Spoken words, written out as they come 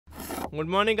Good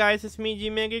morning guys, it's me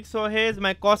Gmagik. So here's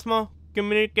my Cosmo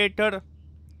Communicator.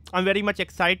 I'm very much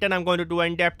excited. I'm going to do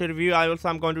an in-depth review.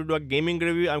 I'm going to do a gaming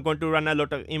review. I'm going to run a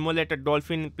lot of emulated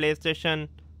Dolphin PlayStation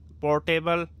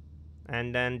Portable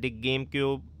and then the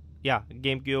GameCube. Yeah,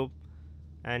 GameCube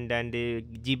and then the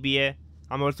GBA.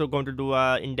 I'm also going to do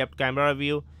a in-depth camera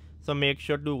review. So make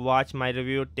sure to watch my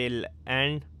review till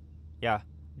end. Yeah,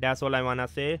 that's all I wanna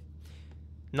say.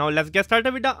 Now let's get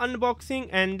started with the unboxing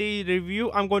and the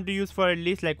review. I'm going to use for at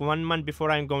least like 1 month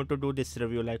before I'm going to do this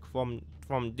review, like from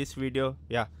this video.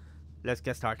 Yeah, let's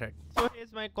get started. So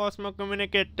here's my Cosmo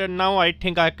Communicator. Now I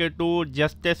think I could do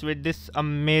justice with this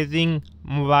amazing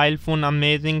mobile phone,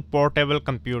 amazing portable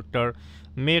computer.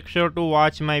 Make sure to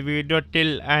watch my video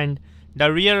till end. The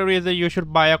real reason you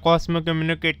should buy a Cosmo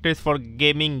Communicator is for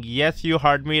gaming. Yes, you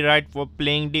heard me right, for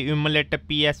playing the emulator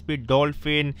PSP,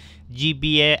 Dolphin,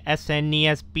 GBA,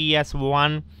 SNES,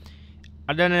 PS1.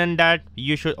 Other than that,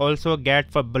 you should also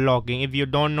get for blogging. If you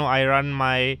don't know, I run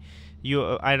my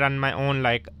own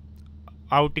like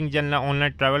outing journal,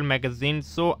 online travel magazine,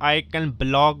 so I can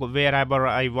blog wherever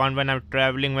I want. When I'm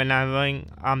traveling, when I'm having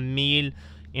a meal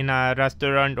in a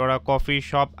restaurant or a coffee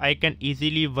shop, I can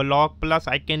easily vlog. Plus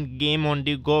I can game on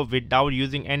the go without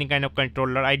using any kind of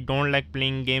controller. I don't like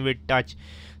playing game with touch,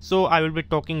 so I will be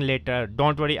talking later.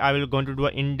 Don't worry, I will going to do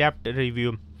an in-depth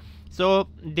review. So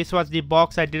this was the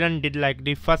box. I did like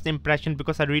the first impression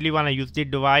because I really want to use the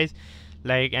device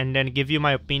like and then give you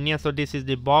my opinion. So this is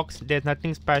the box. There's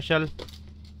nothing special.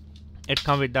 It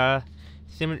comes with the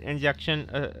SIM injection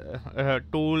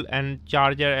tool and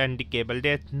charger and the cable.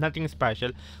 There's nothing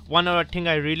special. One other thing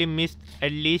I really missed,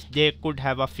 at least they could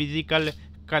have a physical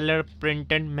color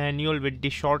printed manual with the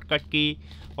shortcut key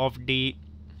of the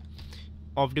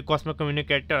Cosmo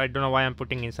Communicator. I don't know why I'm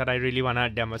putting inside. I really wanna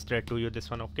demonstrate to you this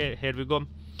one. Okay, here we go.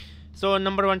 So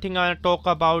number one thing, I'll talk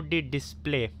about the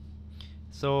display.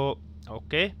 So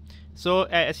okay, so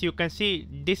as you can see,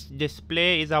 this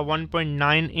display is a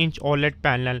 1.9-inch OLED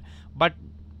panel, but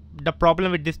the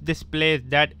problem with this display is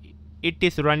that it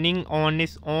is running on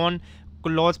its own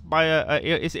close by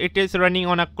it is running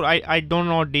on a I don't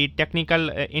know the technical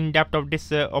in-depth of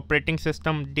this operating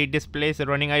system the display is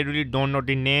running. I really don't know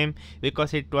the name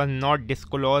because it was not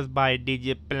disclosed by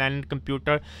the Planet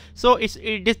Computer. So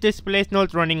this display is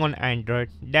not running on Android.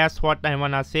 That's what I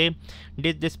wanna say.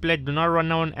 This display do not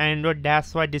run on Android.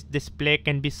 That's why this display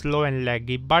can be slow and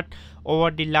laggy. But over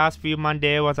the last few months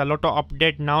there was a lot of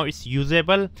update. Now it's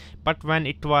usable, but when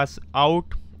it was out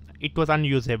it was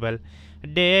unusable.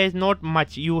 There is not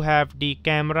much. You have the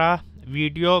camera,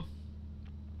 video,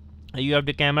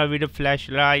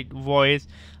 flashlight, voice.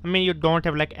 I mean, you don't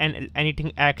have like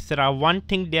anything extra. One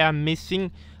thing they are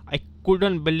missing, I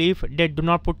couldn't believe, they do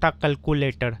not put a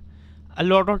calculator. A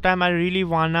lot of time I really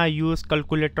wanna use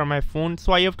calculator on my phone,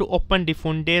 so I have to open the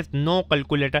phone. There's no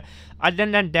calculator. Other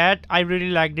than that, I really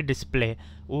like the display.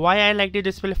 Why I like the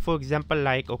display? For example,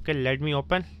 like, okay, let me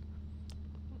open.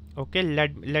 Okay,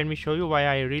 let me show you why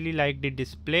I really like the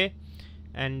display.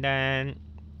 And then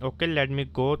okay, let me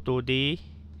go to the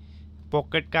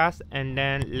Pocket Cast and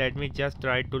then let me just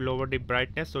try to lower the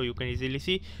brightness so you can easily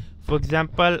see. For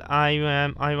example,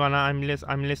 I'm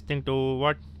listening to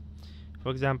what,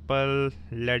 for example,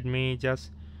 let me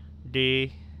just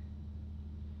let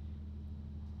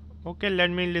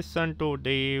me listen to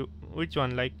the which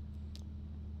one, like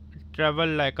Travel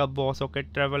Like a Boss. Okay,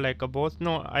 Travel Like a Boss.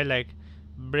 No, I like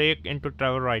Break into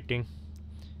Travel Writing.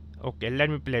 Okay, let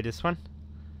me play this one.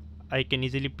 I can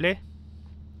easily play.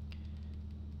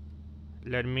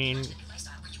 Let me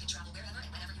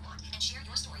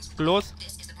close.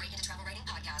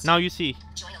 Now you see,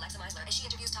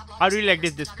 I really like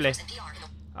this display.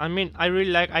 I mean, I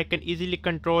really like, I can easily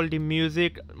control the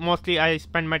music. Mostly I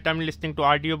spend my time listening to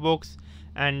audiobooks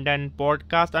and then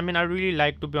podcast. I mean, I really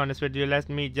like, to be honest with you. Let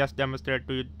me just demonstrate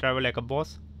to you Travel Like a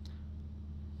Boss.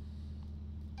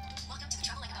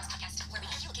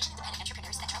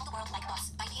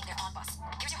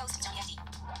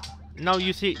 Now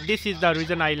you see, this is the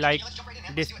reason I like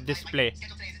this display.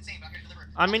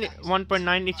 I mean,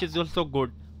 1.9 inch is also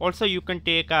good. Also you can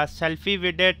take a selfie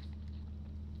with it.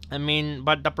 I mean,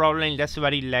 but the problem is that's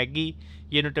very laggy.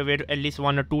 You need to wait at least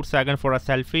 1 or 2 seconds for a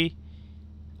selfie.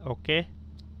 Okay,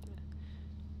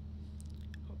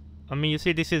 I mean, you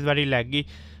see, this is very laggy.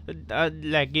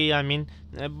 I mean,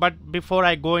 but before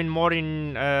I go in more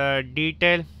in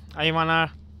detail, I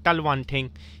wanna tell one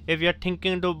thing. If you're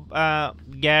thinking to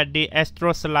get the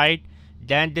Astro Slide,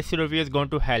 then this review is going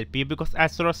to help you, because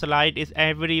Astro Slide is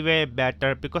everywhere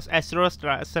better, because Astro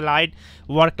Slide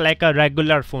work like a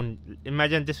regular phone.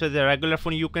 Imagine this was a regular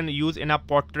phone you can use in a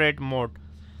portrait mode.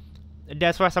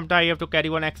 that's why sometimes I have to carry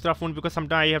one extra phone, because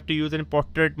sometimes I have to use in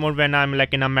portrait mode when I'm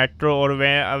like in a metro, or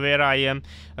where I am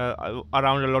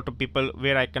around a lot of people,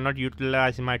 where I cannot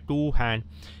utilize my two hand.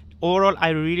 Overall, I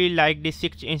really like the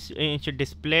 6-inch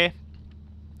display.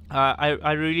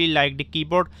 I really like the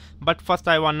keyboard, but first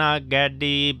I wanna get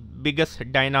the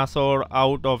biggest dinosaur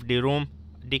out of the room,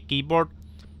 the keyboard.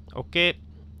 Okay,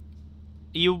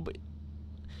 you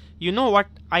you know what,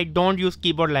 I don't use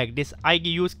keyboard like this, I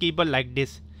use keyboard like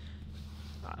this.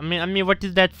 I mean, what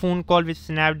is that phone called with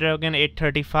Snapdragon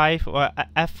 835 or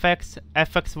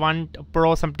FX1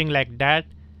 Pro, something like that?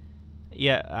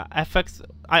 Yeah, FX.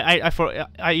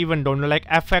 I even don't know, like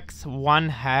FX1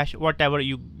 hash, whatever,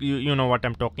 you know what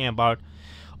I'm talking about.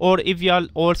 Or if you are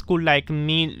old school like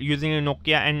me, using a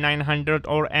Nokia N900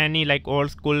 or any like old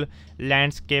school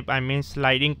landscape, I mean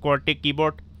sliding QWERTY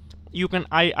keyboard, you can.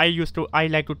 I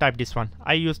like to type this one.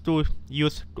 I used to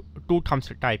use two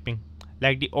thumbs typing,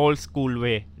 like the old school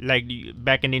way, like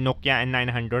back in the Nokia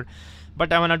N900.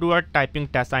 But I wanna do a typing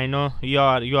test. I know you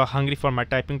are hungry for my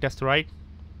typing test, right?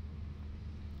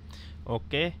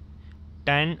 Okay,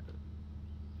 10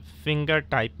 finger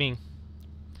typing.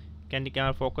 Can the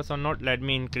camera focus or not? Let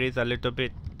me increase a little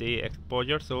bit the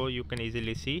exposure so you can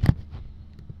easily see.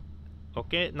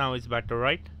 Okay, now it's better,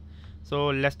 right? So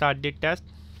let's start the test.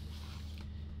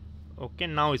 Okay,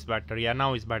 now it's better. Yeah,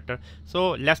 now it's better.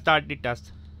 So let's start the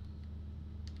test.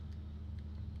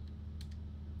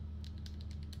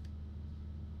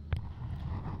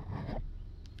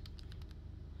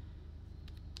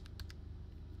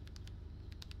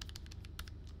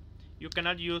 You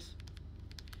cannot use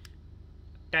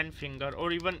 10 finger,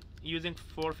 or even using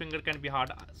 4 finger can be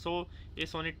hard, so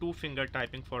it's only 2 finger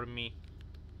typing for me.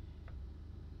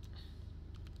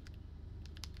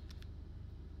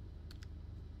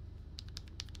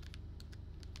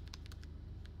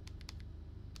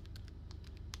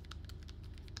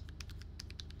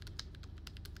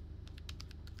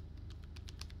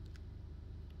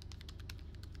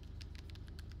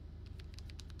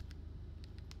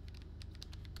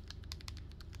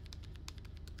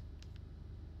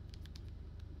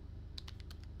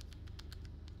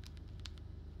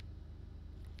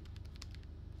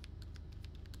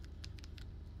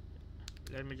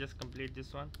 Let me just complete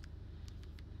this one.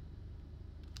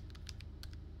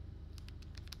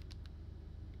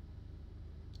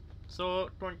 So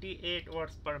 28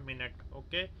 words per minute.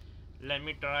 Okay, let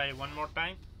me try one more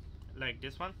time, like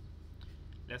this one.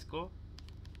 Let's go.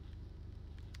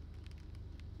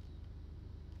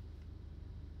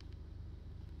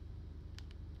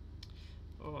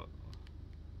 Oh,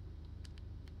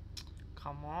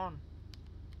 come on.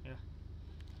 Yeah.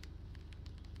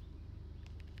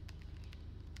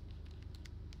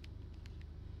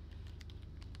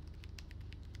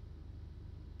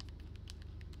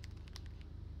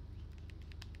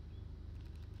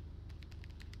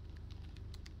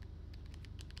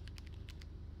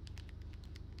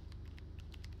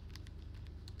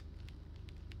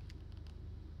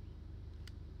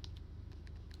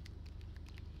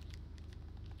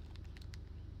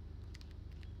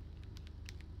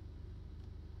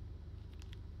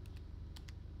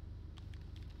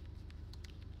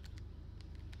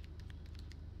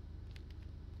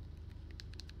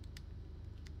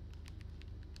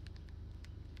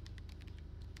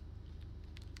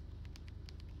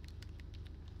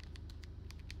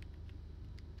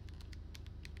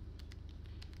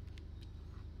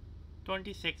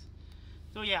 .26.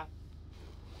 So yeah,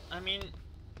 I mean,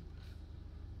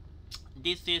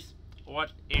 this is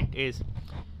what it is.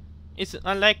 It's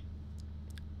like,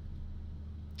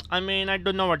 I mean, I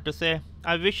don't know what to say.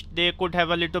 I wish they could have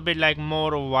a little bit like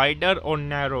more wider or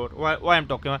narrow. Why I'm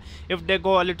talking about? If they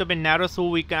go a little bit narrow,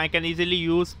 so I can easily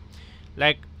use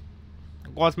like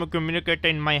Cosmo Communicator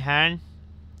in my hand,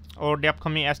 or the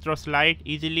upcoming Astro Slide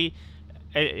easily.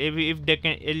 If they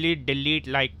can delete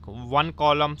like one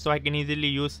column, so I can easily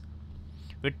use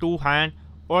with two hand.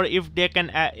 Or if they can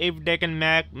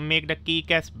make the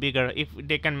keycaps bigger, if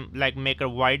they can like make it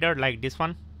wider like this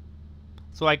one,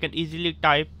 so I can easily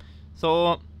type.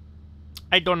 So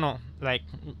I don't know, like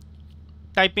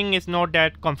typing is not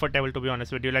that comfortable, to be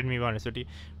honest with you. Let me be honest with you,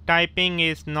 typing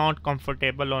is not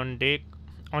comfortable on the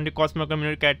Cosmo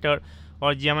Communicator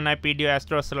or Gemini PD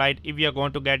Astro Slide. If you are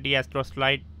going to get the Astro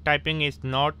Slide, typing is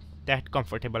not that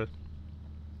comfortable.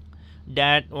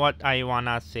 That what I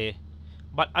wanna say.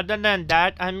 But other than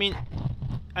that, I mean,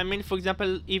 for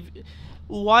example, if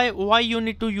why you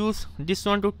need to use this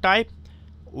one to type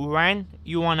when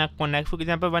you wanna connect. For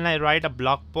example, when I write a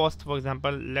blog post, for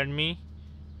example, let me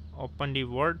open the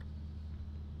Word.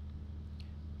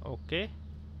 Okay,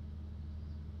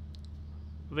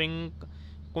 wing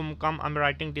I'm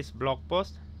writing this blog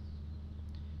post.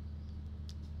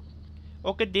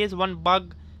 Okay, there's one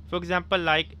bug. For example,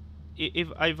 like if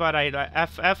I write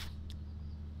ff,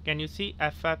 can you see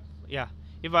ff? Yeah,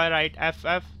 if I write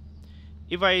ff,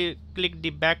 if I click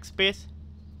the backspace,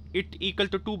 it equal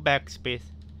to 2 backspace.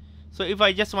 So if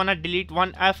I just wanna delete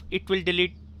one f, it will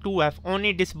delete 2f.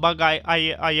 Only this bug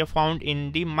I have found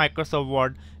in the Microsoft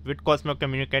Word with Cosmo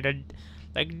Communicator.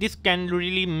 Like, this can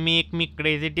really make me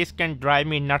crazy. This can drive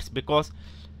me nuts because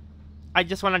I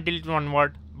just wanna delete one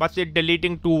word, but it's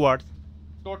deleting 2 words.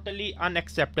 Totally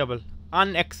unacceptable.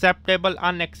 Unacceptable,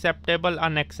 unacceptable,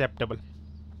 unacceptable.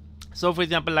 So for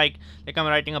example, like I'm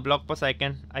writing a blog post, I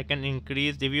can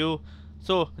increase the view.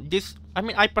 So this, I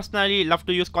mean, I personally love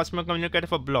to use Cosmo Communicator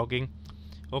for blogging.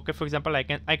 Okay, for example, I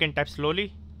can type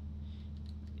slowly.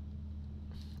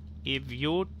 If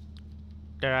you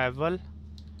travel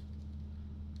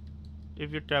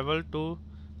to,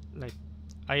 like,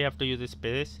 I have to use this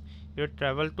space. You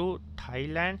travel to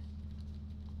Thailand,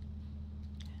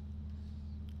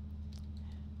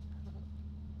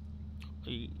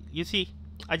 you see,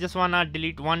 I just wanna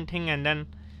delete one thing, and then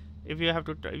if you have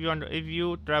to if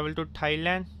you travel to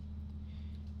Thailand,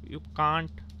 you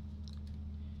can't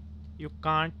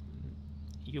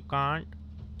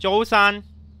Chow-san.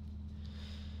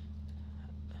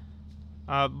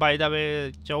 By the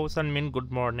way, Chow-san mean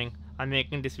good morning. I'm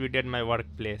making this video at my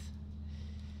workplace.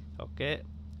 Okay,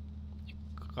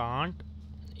 can't,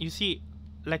 you see,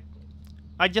 like,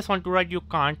 I just want to write you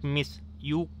can't miss,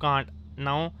 you can't.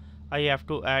 Now I have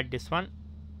to add this one.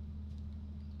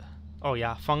 Oh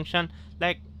yeah, function.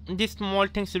 Like, these small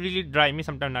things really drive me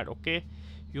sometimes not. Okay,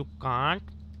 you can't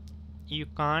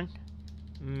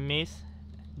miss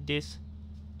this.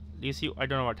 You see, I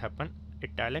don't know what happened.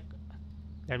 Italic.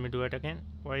 Let me do it again.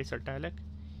 Why is italic?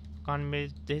 Can't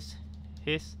miss this.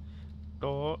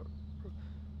 Historical.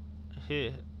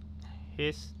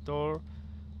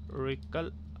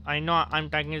 I know I'm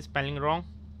typing the spelling wrong.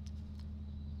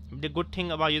 The good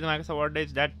thing about using Microsoft Word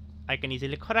is that I can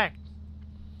easily correct.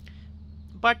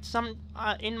 But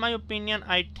in my opinion,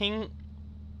 I think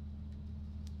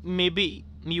maybe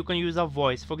you can use a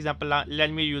voice. For example,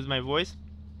 let me use my voice.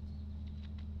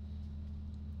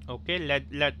 Okay,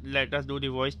 let us do the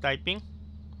voice typing.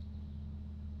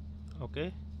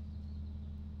 Okay,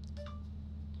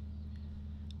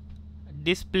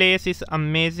 this place is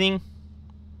amazing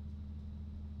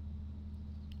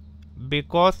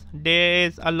because there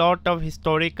is a lot of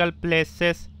historical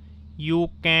places you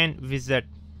can visit.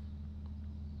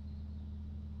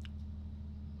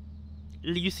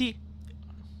 You see,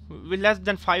 with less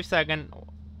than 5 seconds.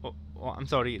 I'm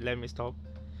sorry, let me stop.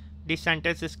 This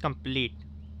sentence is complete.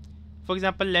 For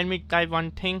example, let me type one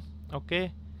thing.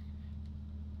 Okay,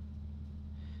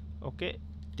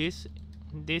 this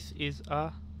is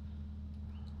a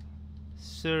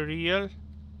surreal.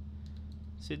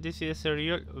 So this is a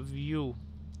surreal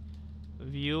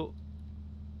view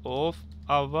of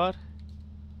our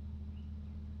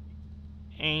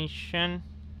ancient,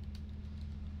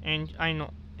 and I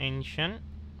know ancient,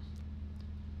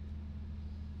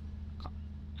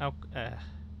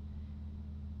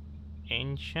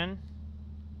 ancient,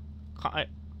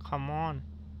 come on.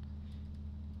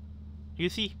 You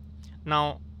see,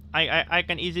 now I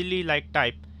can easily like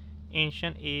type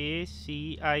ancient,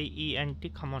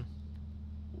 ACIENT. Come on.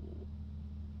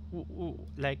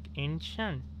 Like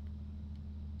ancient,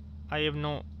 I have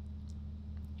no,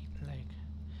 like,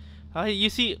 you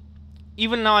see,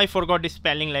 even now I forgot the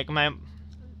spelling. Like, my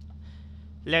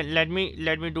let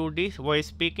me do this voice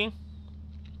speaking.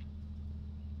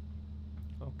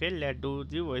 Okay, let's do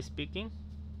the voice speaking.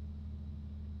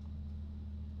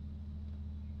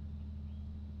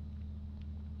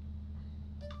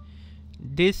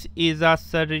 This is a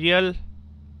surreal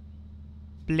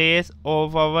place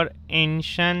of our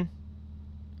ancient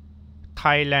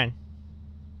Thailand.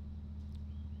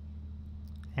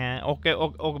 Okay,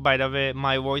 by the way,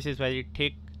 my voice is very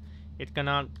thick, it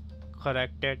cannot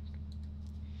correct it.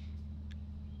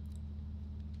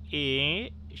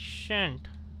 Ancient,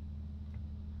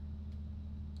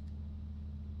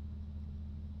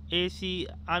 AC.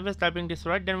 I was typing this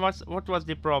right. Then what was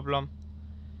the problem?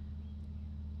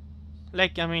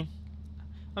 Like, I mean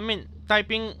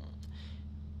typing.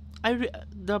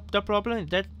 The problem is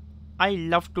that I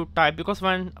love to type, because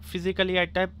when physically I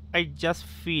type, I just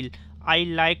feel I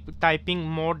like typing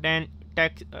more than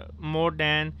text, more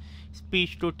than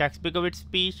speech to text, because with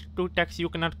speech to text you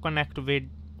cannot connect with.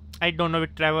 I don't know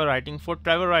with travel writing. For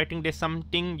travel writing, there's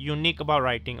something unique about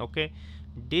writing. Okay,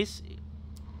 this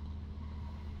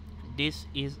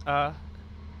is a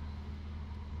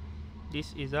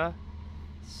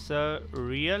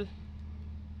surreal.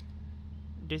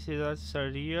 This is a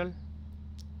surreal.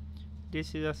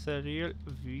 This is a surreal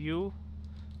view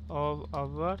of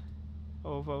our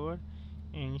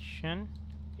ancient,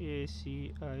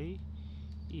 ACIENT.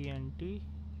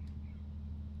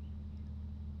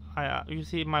 You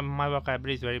see, my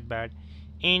vocabulary is very bad.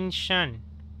 Ancient,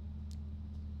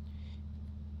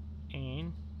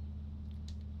 in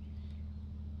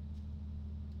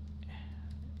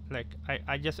like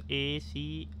I just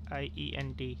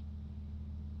ACIENT.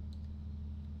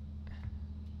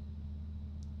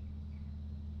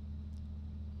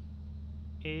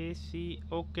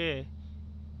 Okay,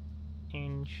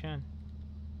 ancient.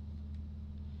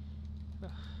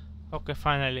 Okay,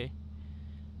 finally.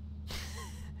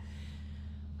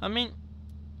 I mean,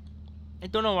 I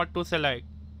don't know what to say. Like,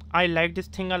 I like this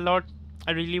thing a lot.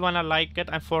 I really wanna like it.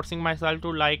 I'm forcing myself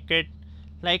to like it.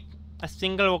 Like, a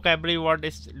single vocabulary word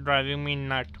is driving me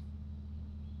nut.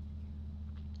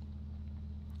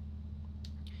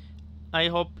 I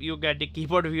hope you get the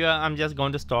keyboard viewer. I'm just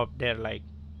going to stop there. Like,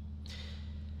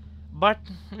 but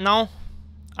now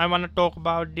I wanna talk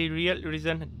about the real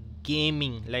reason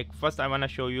gaming. Like, first I wanna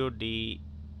show you the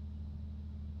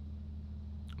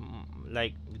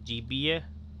like GBA.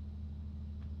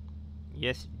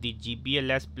 Yes, the GBA.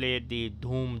 Let's play the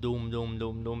Doom.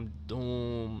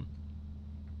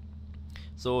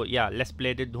 So yeah, let's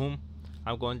play the Doom.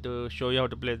 I'm going to show you how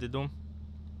to play the Doom.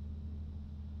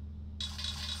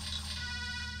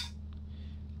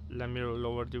 Let me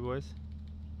lower the voice.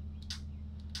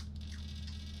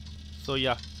 So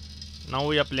yeah, now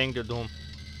we are playing the Doom.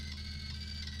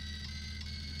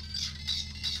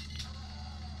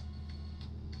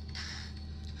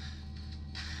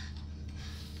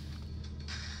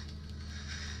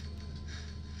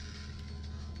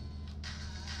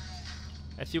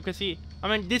 As you can see, I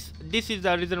mean, this is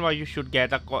the reason why you should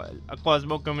get a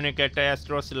Cosmo Communicator,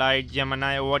 Astro Slide,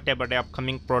 Gemini, or whatever the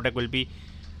upcoming product will be,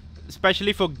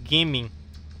 especially for gaming.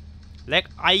 Like,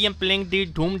 I am playing the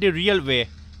Doom the real way,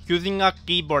 using a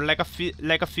keyboard, like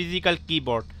a physical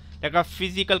keyboard, like a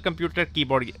physical computer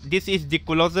keyboard. This is the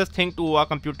closest thing to a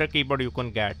computer keyboard you can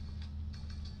get.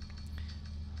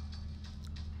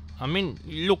 I mean,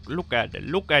 look at it.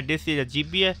 Look at this. Is a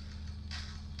GBA.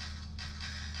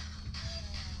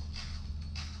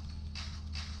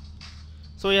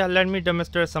 So yeah, let me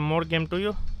demonstrate some more game to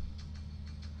you.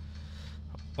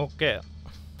 Okay,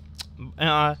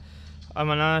 I'm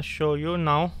gonna show you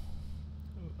now.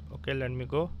 Okay, let me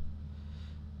go.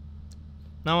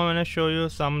 Now I'm gonna show you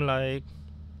some like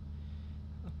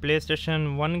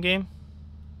PlayStation 1 game,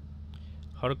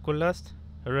 Hercules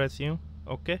Resume.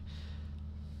 Okay,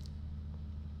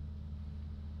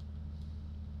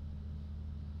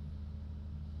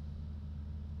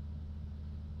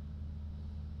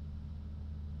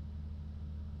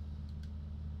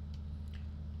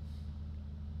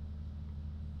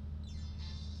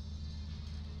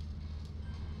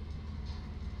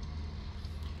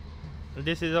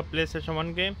 this is a PlayStation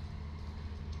 1 game.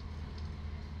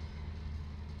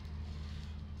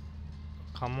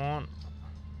 Come on.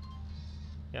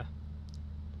 Yeah.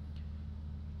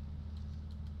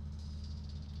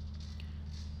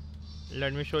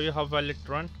 Let me show you how well it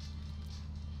runs.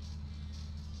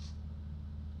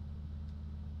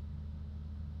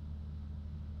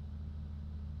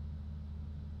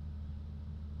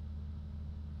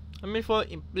 I mean, for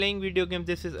playing video games,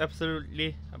 this is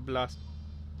absolutely a blast.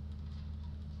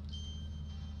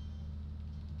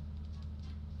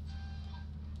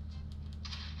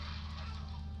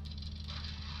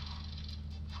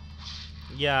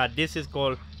 Yeah, this is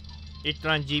called. It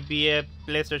runs GBA,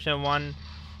 PlayStation 1,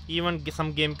 even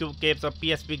some GameCube games or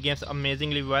PSP games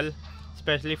amazingly well,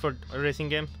 especially for racing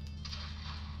game.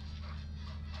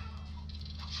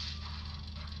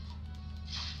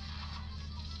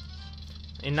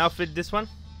 Enough with this one,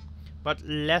 but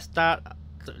let's start.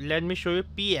 Let me show you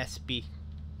PSP.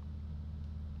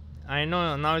 I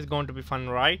know now it's going to be fun,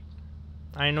 right?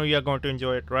 I know you are going to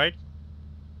enjoy it, right?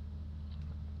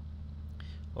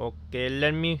 Okay,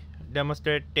 let me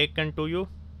demonstrate Taken to you.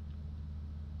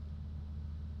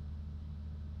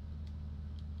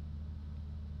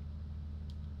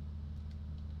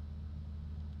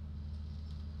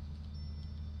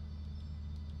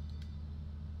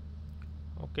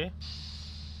 Okay,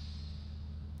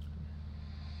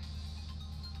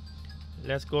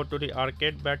 let's go to the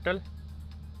arcade battle.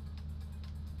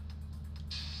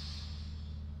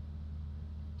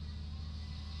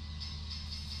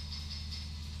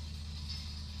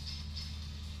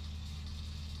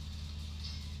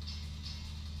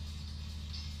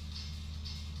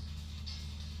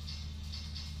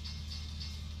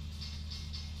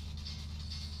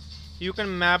 You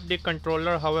can map the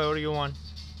controller however you want.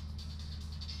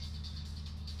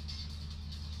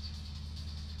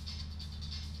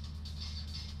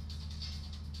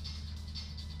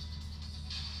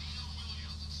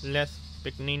 Let's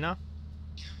pick Nina.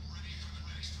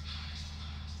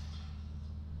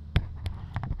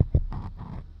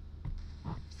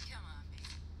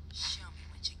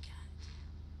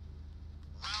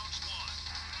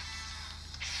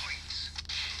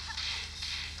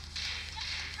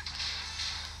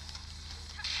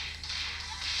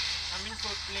 I mean,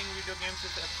 for playing video games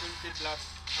is absolutely blast.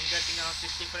 I'm getting around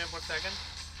 60 frames per second.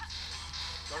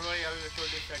 Don't worry, I will show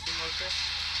this setting also.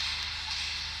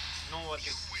 No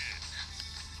worries.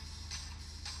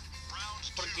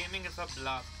 For gaming is a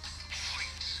blast.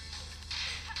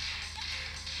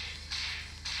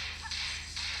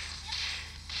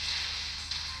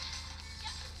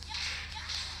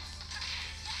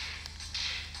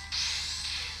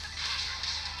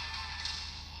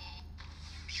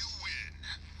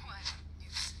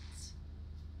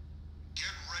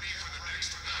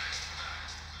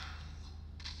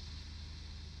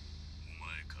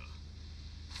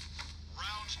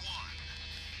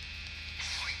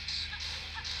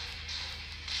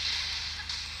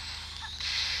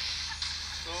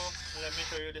 So let me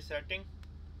show you the setting.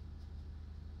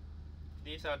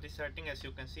 These are the settings, as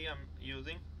you can see I'm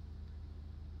using.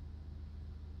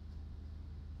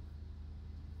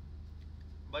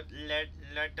 But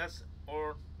let us,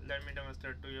 or let me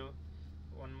demonstrate to you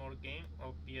one more game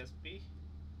of PSP.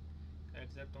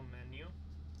 Exit to menu.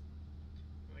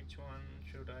 Which one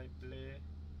should I play?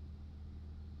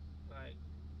 Like,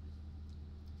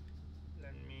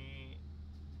 let me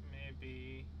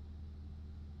maybe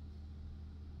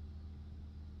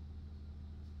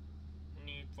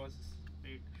Need for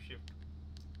Speed Shift.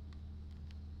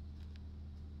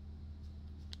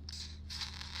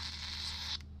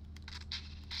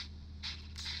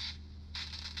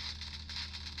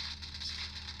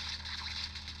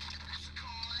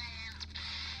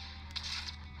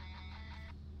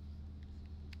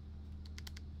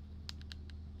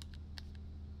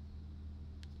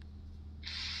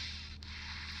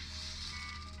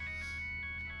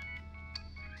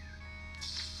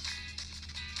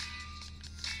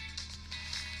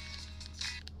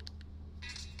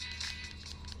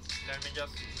 Let me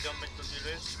just jump into the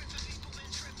race.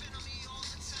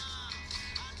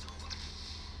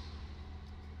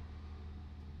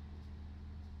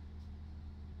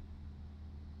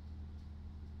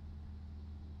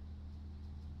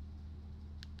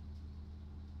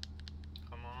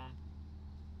 Come on.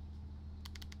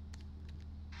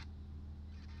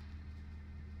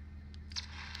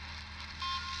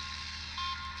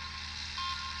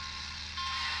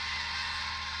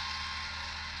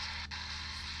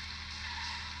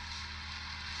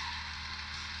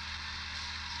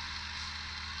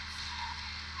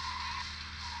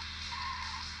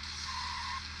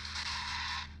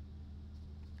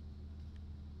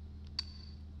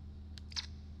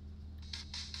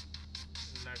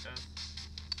 Let us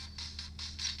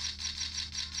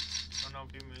turn off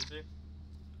the music.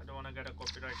 I don't want to get a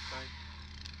copyright strike.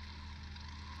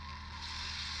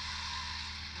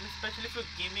 And especially for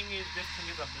gaming, this thing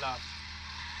is a blast.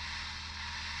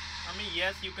 I mean,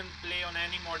 yes, you can play on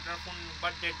any modern phone,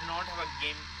 but they do not have a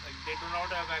game. Like, they do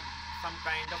not have some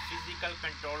kind of physical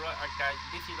controller attached.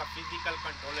 This is a physical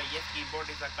controller. Yes, keyboard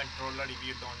is a controller if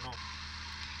you don't know.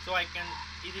 So I can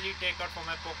easily take out from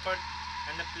my pocket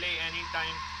and play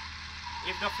anytime.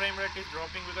 If the frame rate is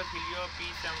dropping because Helio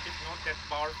P70 is not that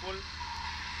powerful,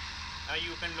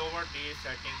 you can lower the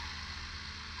setting.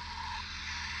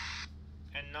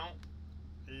 And now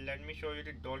let me show you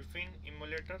the Dolphin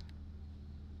emulator.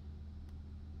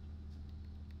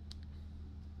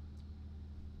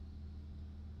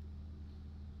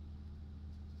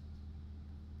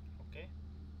 Okay,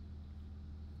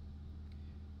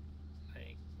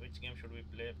 like, which game should we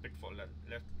play? Pitfall.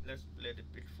 Let's play the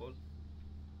Pitfall.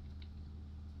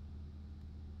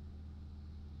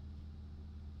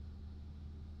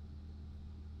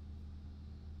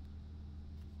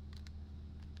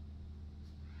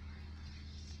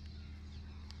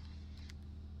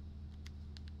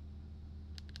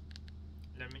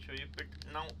 Let me show you Pit.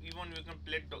 Now even you can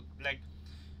play like,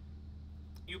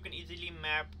 you can easily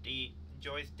map the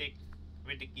joystick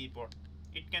with the keyboard.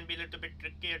 It can be a little bit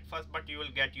tricky at first, but you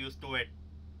will get used to it.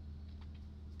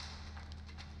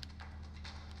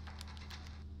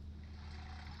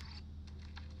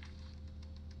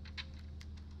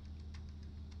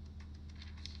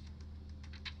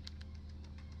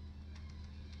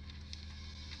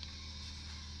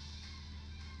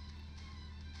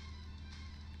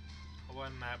 How I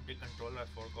mapped the controller, I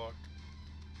forgot.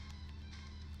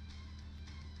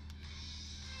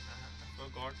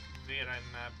 forgot where I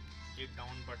mapped the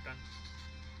down button.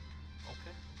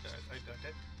 Okay, I got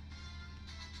it.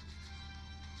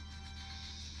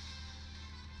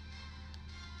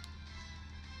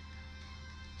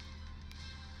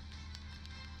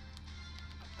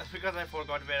 That's because I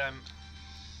forgot where I'm.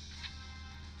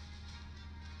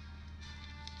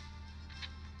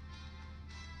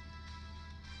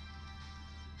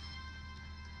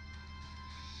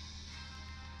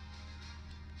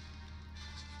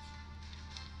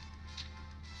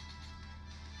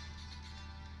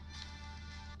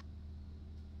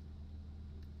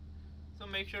 So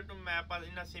make sure to map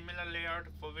in a similar layout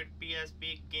for with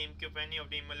PSP, GameCube, any of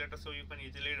the emulator, so you can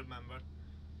easily remember.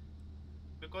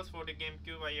 Because for the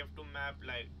GameCube I have to map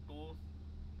like 2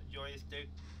 joystick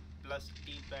plus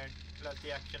D-pad plus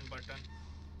the action button.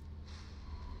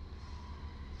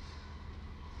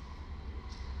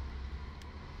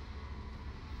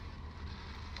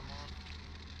 Come on.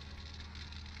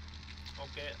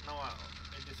 Okay, now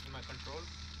this is my control.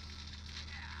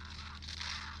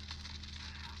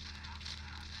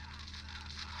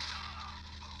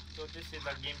 So this is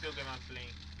the GameCube game I'm playing.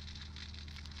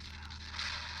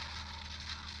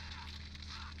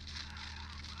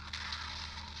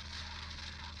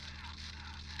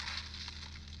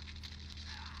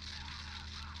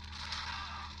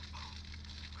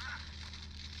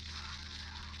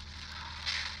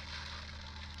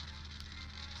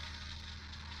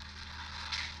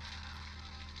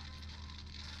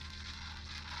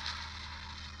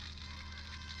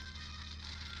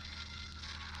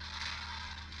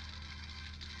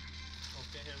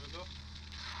 Okay, here we go.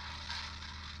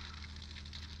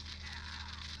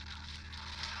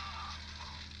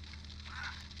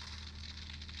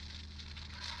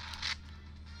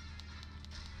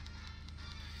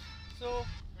 So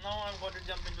now I'm going to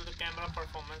jump into the camera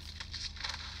performance.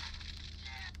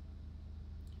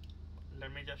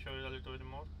 Let me just show you a little bit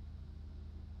more.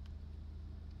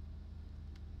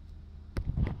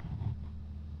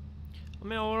 I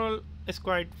mean, overall it's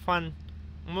quite fun.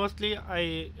 Mostly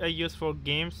I use for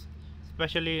games,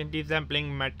 especially these I'm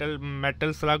playing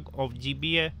Metal Slug of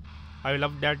GBA. I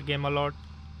love that game a lot.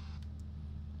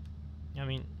 I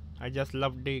mean, I just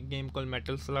love the game called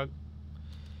Metal Slug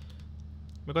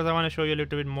because I want to show you a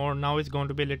little bit more. Now it's going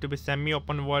to be a little bit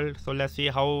semi-open world, so let's see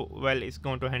how well it's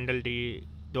going to handle the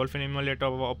Dolphin emulator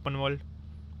of open world.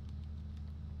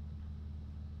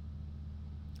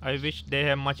 I wish they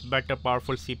have much better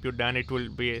powerful CPU, then it will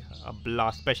be a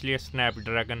blast, especially a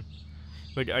Snapdragon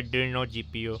with Adreno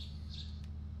GPU.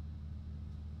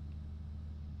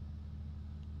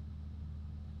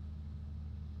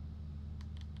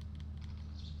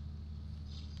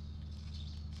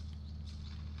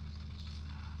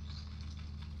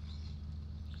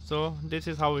 So this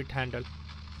is how it handles.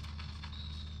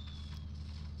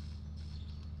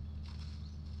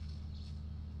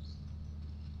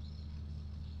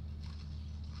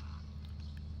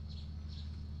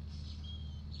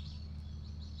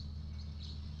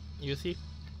 You see,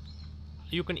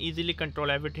 you can easily control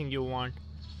everything you want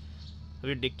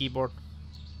with the keyboard.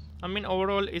 I mean,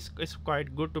 overall it's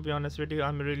quite good, to be honest with you.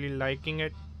 I'm really liking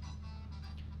it.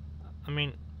 I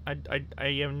mean, I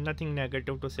have nothing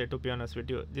negative to say, to be honest with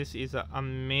you. This is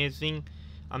amazing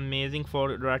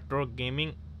for retro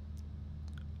gaming.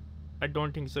 I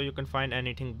don't think so you can find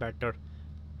anything better.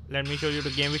 Let me show you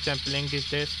the game which I'm playing these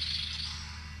days.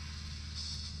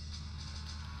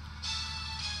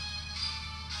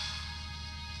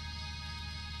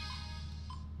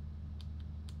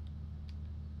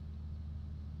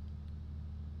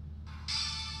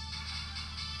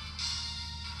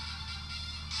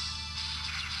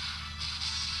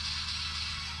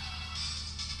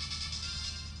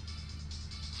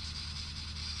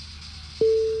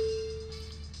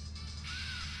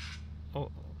 Oh,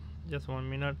 just 1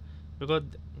 minute, because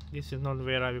this is not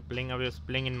where I was playing. I was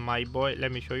playing in My Boy.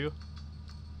 Let me show you.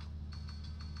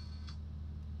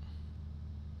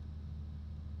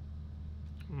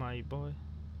 My Boy.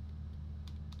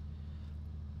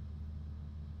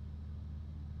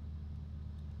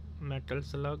 Metal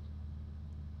Slug.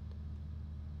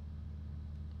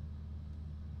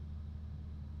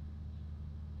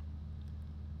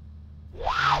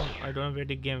 I don't know where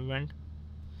the game went.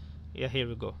 Yeah, here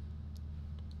we go.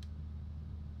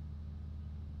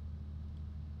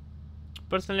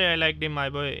 Personally, I like the My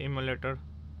Boy emulator.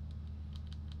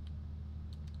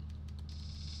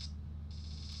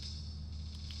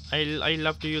 I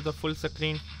love to use the full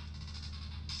screen.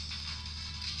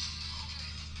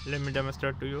 Let me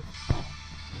demonstrate to you.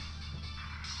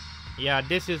 Yeah,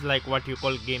 this is like what you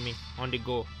call gaming on the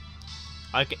go.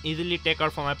 I can easily take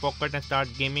out from my pocket and start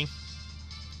gaming.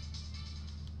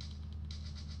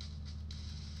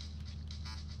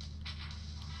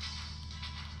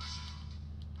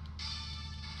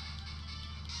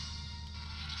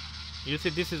 You see,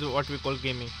 this is what we call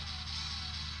gaming.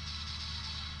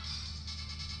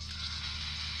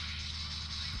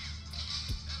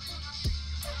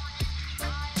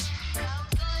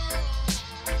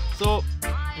 So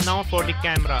now for the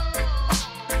camera.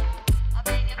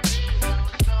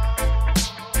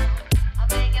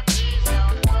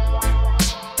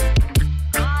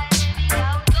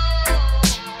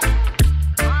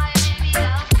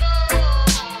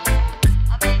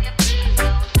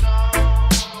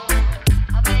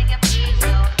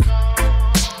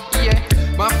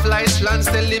 Plans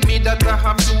telling me that I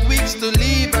have 2 weeks to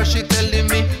leave her. She telling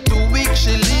me 2 weeks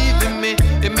she leaving me.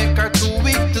 It make her too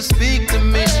weak to speak to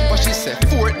me. But she said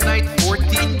fortnight,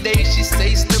 14 days. She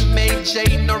says to me,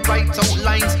 Jane, no write out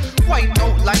lines, white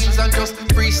outlines, and just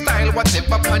freestyle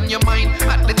whatever on your mind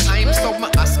at the time. So I'm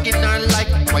asking her like,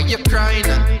 why you crying?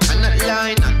 And that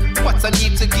line, what I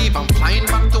need to give. I'm flying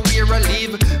back to where I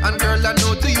live. And girl, I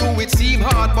know to you it seem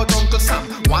hard, but Uncle Sam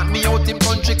want me out in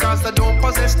country cause I don't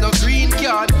possess no green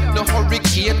card. No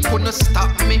hurricane couldn't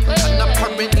stop me. And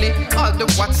apparently all the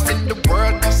what's in the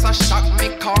world must have shocked me.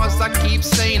 Cause I keep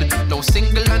saying, no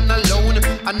single and alone.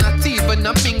 And not even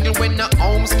a mingle when the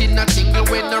home skin a tingle.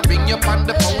 When I ring you on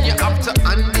the phone, you have to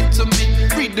hand it to me.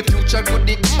 Read the future good,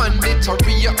 it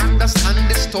mandatory. You understand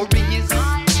the story is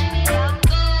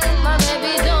my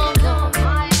baby don't go.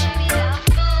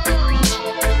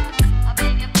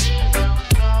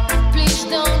 Please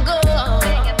don't go.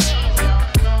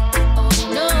 Oh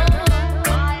no.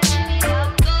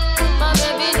 My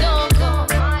baby don't go.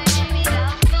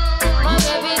 My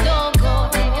baby don't go.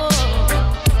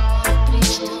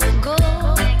 Please don't go.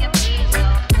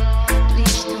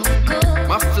 Please don't go.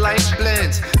 my flight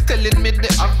plans telling me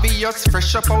the obvious.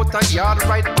 Fresh up out a yard,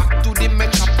 right back to the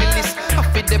metropolis. I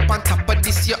feel up on top of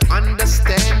this, you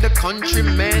understand. The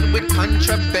countryman with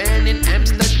contraband in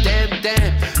Amsterdam,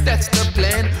 damn, that's the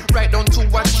plan. Right down to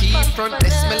a T, front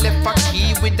S, me left a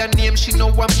key with a name, she know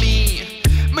what me.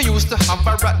 Me used to have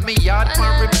her at me yard for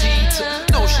repeat.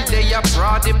 Now she day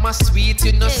abroad in my suite.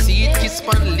 You know see it, kiss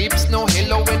on lips. No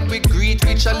hello when we greet.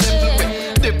 Reach a level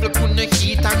where devil couldn't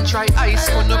heat and dry ice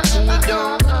gonna cool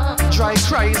down. Dry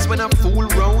cries when I fool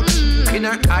round. In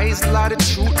her eyes, lot of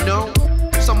truth now.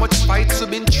 So much fights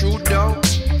have been true though.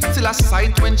 Till I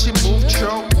sight when she moved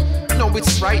through. No,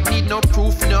 it's right, need no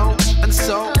proof, no. And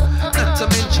so, not to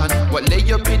mention what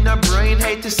lay up in her brain.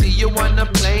 Hate to see you on a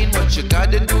plane, but you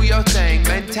gotta do your thing,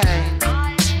 maintain.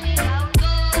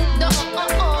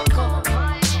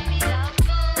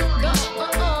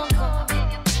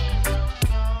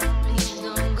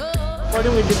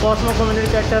 According with the Cosmo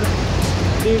Communicator,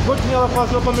 the good thing about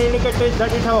Cosmo Communicator is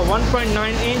that it has a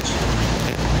 1.9-inch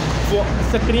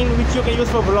screen which you can use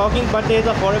for vlogging, but there is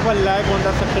a horrible lag on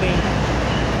the screen.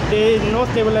 There is no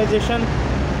stabilization.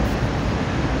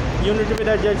 You need to be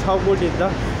the judge how good is the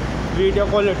video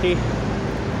quality.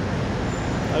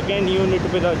 Again, you need to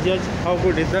be the judge how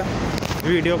good is the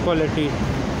video quality.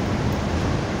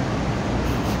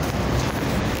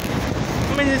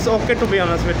 I mean, it's okay to be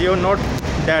honest with you, not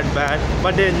that bad,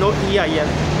 but there is no EIS.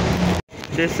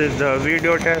 This is the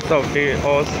video test of the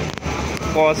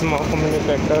Cosmo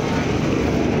Communicator.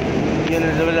 You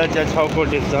need to be the judge how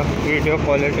good is the video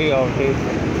quality of the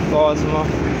Cosmo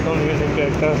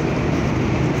Communicator.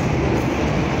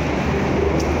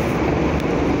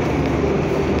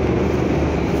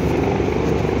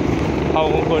 How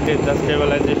good is the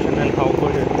stabilization and how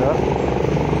good is the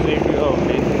video of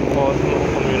the Cosmo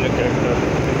Communicator.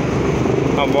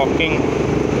 I'm walking.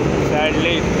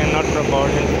 Sadly, it cannot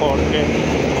record in 4K,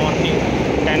 only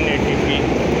 1080p.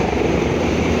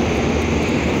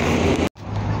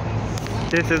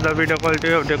 This is the video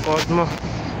quality of the Cosmo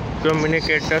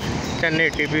Communicator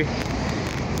 1080p.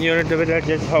 You need to be the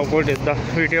judge how good is the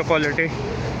video quality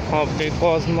of the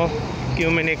Cosmo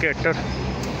Communicator.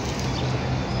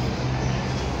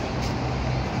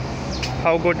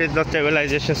 How good is the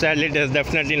stabilization? Sadly, there's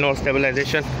definitely no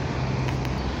stabilization.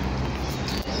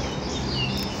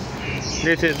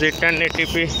 This is the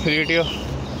 1080p video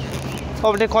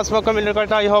of the Cosmo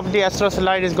Communicator. I hope the Astro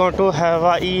Slide is going to have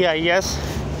a EIS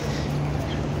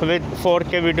with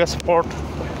 4K video support.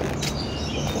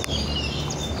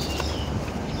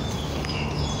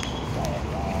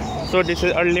 So this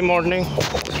is early morning,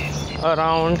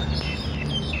 around,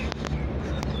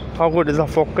 how good is the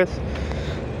focus?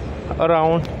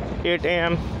 Around 8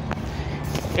 AM,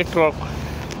 8 o'clock.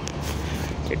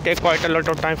 It takes quite a lot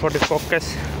of time for the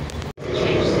focus.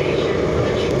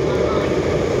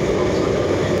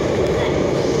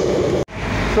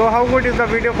 So how good is the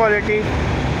video quality?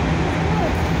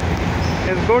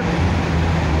 It's good?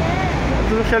 Yeah.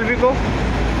 So shall we go? Of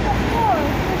course,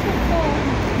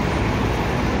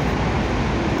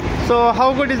 So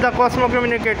how good is the Cosmo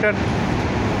Communicator?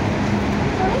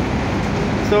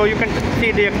 So you can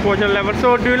see the exposure level.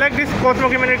 So do you like this Cosmo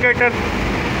Communicator?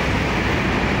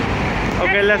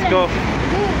 Okay, let's go.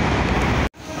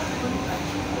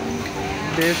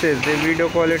 This is the video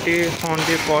quality on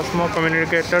the Cosmo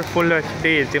Communicator. Full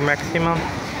HD is the maximum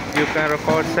you can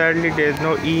record. Sadly, there is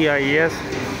no EIS.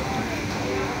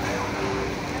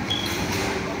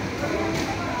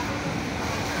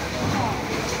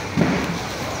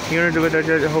 You need to be the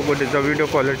judge how good is the video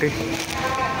quality.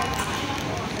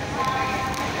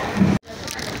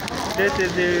 This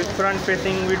is the front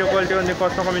facing video quality on the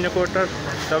Cosmo Communicator.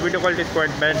 The video quality is quite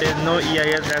bad. There is no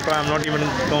EIS, that's why I'm not even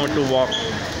going to walk.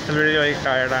 I'm really very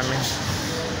tired. I mean,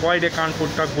 why they can't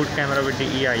put a good camera with the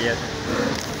EIS?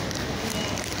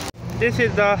 This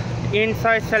is the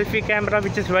inside selfie camera,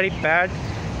 which is very bad,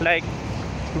 like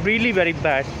really very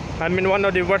bad. I mean, one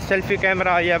of the worst selfie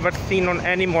camera I ever seen on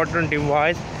any modern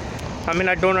device. I mean,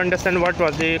 I don't understand what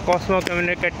was the Cosmo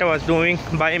Communicator was doing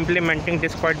by implementing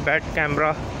this quite bad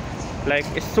camera. Like,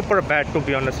 it's super bad, to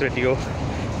be honest with you.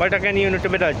 But again, you need to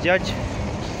be the judge.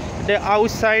 The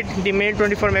outside, the main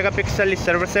 24 megapixel is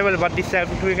serviceable, but the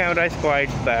selfie camera is quite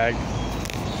bad.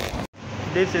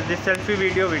 This is the selfie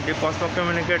video with the Cosmo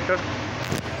Communicator.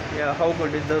 Yeah, how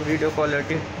good is the video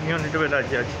quality? You need to be the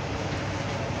judge.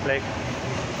 Like,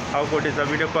 how good is the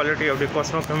video quality of the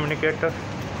Cosmo Communicator?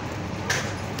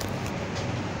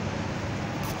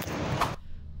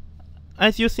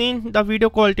 As you seen, the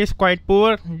video quality is quite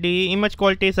poor. The image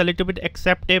quality is a little bit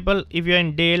acceptable if you're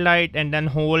in daylight and then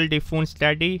hold the phone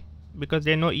steady, because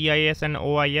there are no EIS and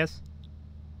OIS.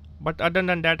 But other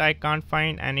than that, I can't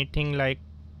find anything like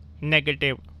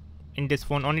negative in this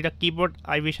phone. Only the keyboard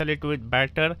I wish a little bit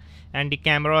better, and the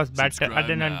camera was better. Subscribe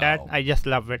Other than that, I just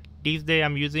love it. These days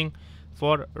I'm using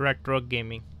for retro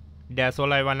gaming. That's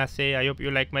all I wanna say. I hope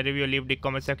you like my review. Leave the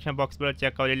comment section box below.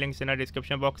 Check out the links in the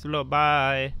description box below.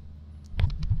 Bye.